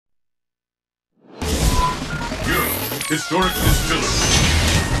Historic distillery.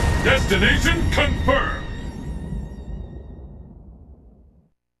 Destination confirmed.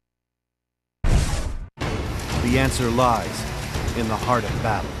 The answer lies in the heart of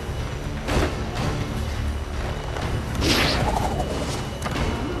battle.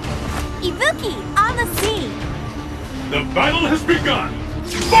 Ibuki, on the scene! The battle has begun!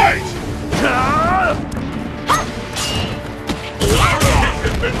 Fight!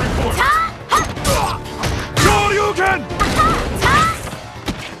 Has been recorded. Shoryuken!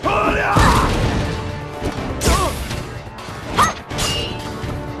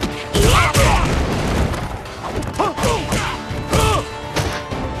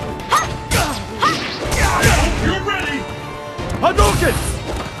 You're ready! Hadouken!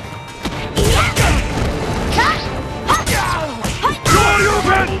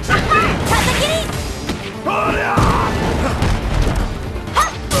 Shoryuken!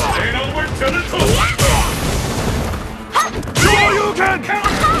 Ain't over till it's over! Shoryuken!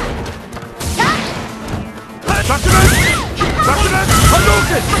 Shakuren! Shakuren!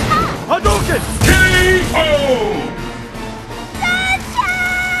 Hadouken! Hadouken! KO!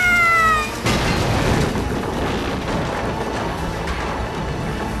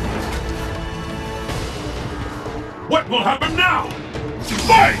 What will happen now?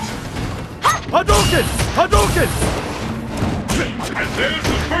 Fight! Hadouken! Hadouken! And there's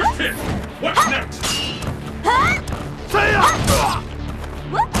the first hit! What's next? Seiya!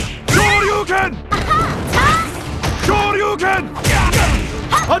 Shoryuken! Shoryuken!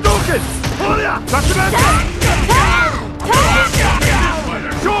 Hadouken! Shakuren!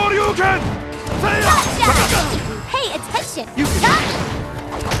 Shoryuken! Seiya! Pay attention! You can...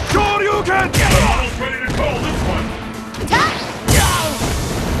 Shoryuken! The model's ready to call this one!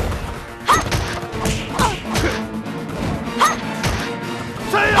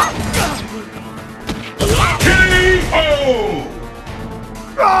 Seiya! KO!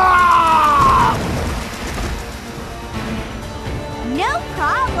 No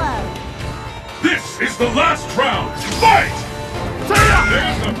problem! This is the last round! Fight! Seiya!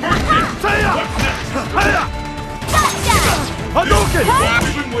 There's the first hit! Seiya! What's next? Heya! Gotcha! Hadouken! What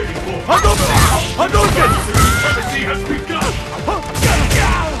we've been waiting for! Hadouken! Hadouken! The supremacy has begun!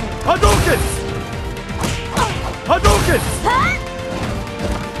 Hadouken! Hadouken!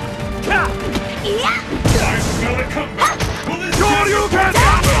 Yeah! I smell a comeback! Will this Shoryuken!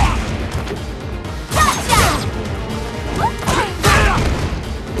 Gotcha! Seiya!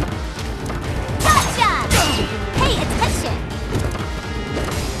 Gotcha! Pay attention!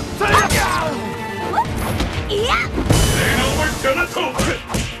 Seiya! Yeah! Ain't over till it's over!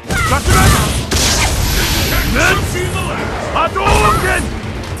 Shakuren! This will be the last! Hadouken!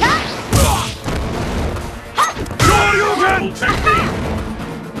 Shoryuken! Technique!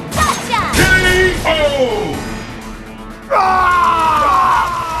 Gotcha! KO! Ah!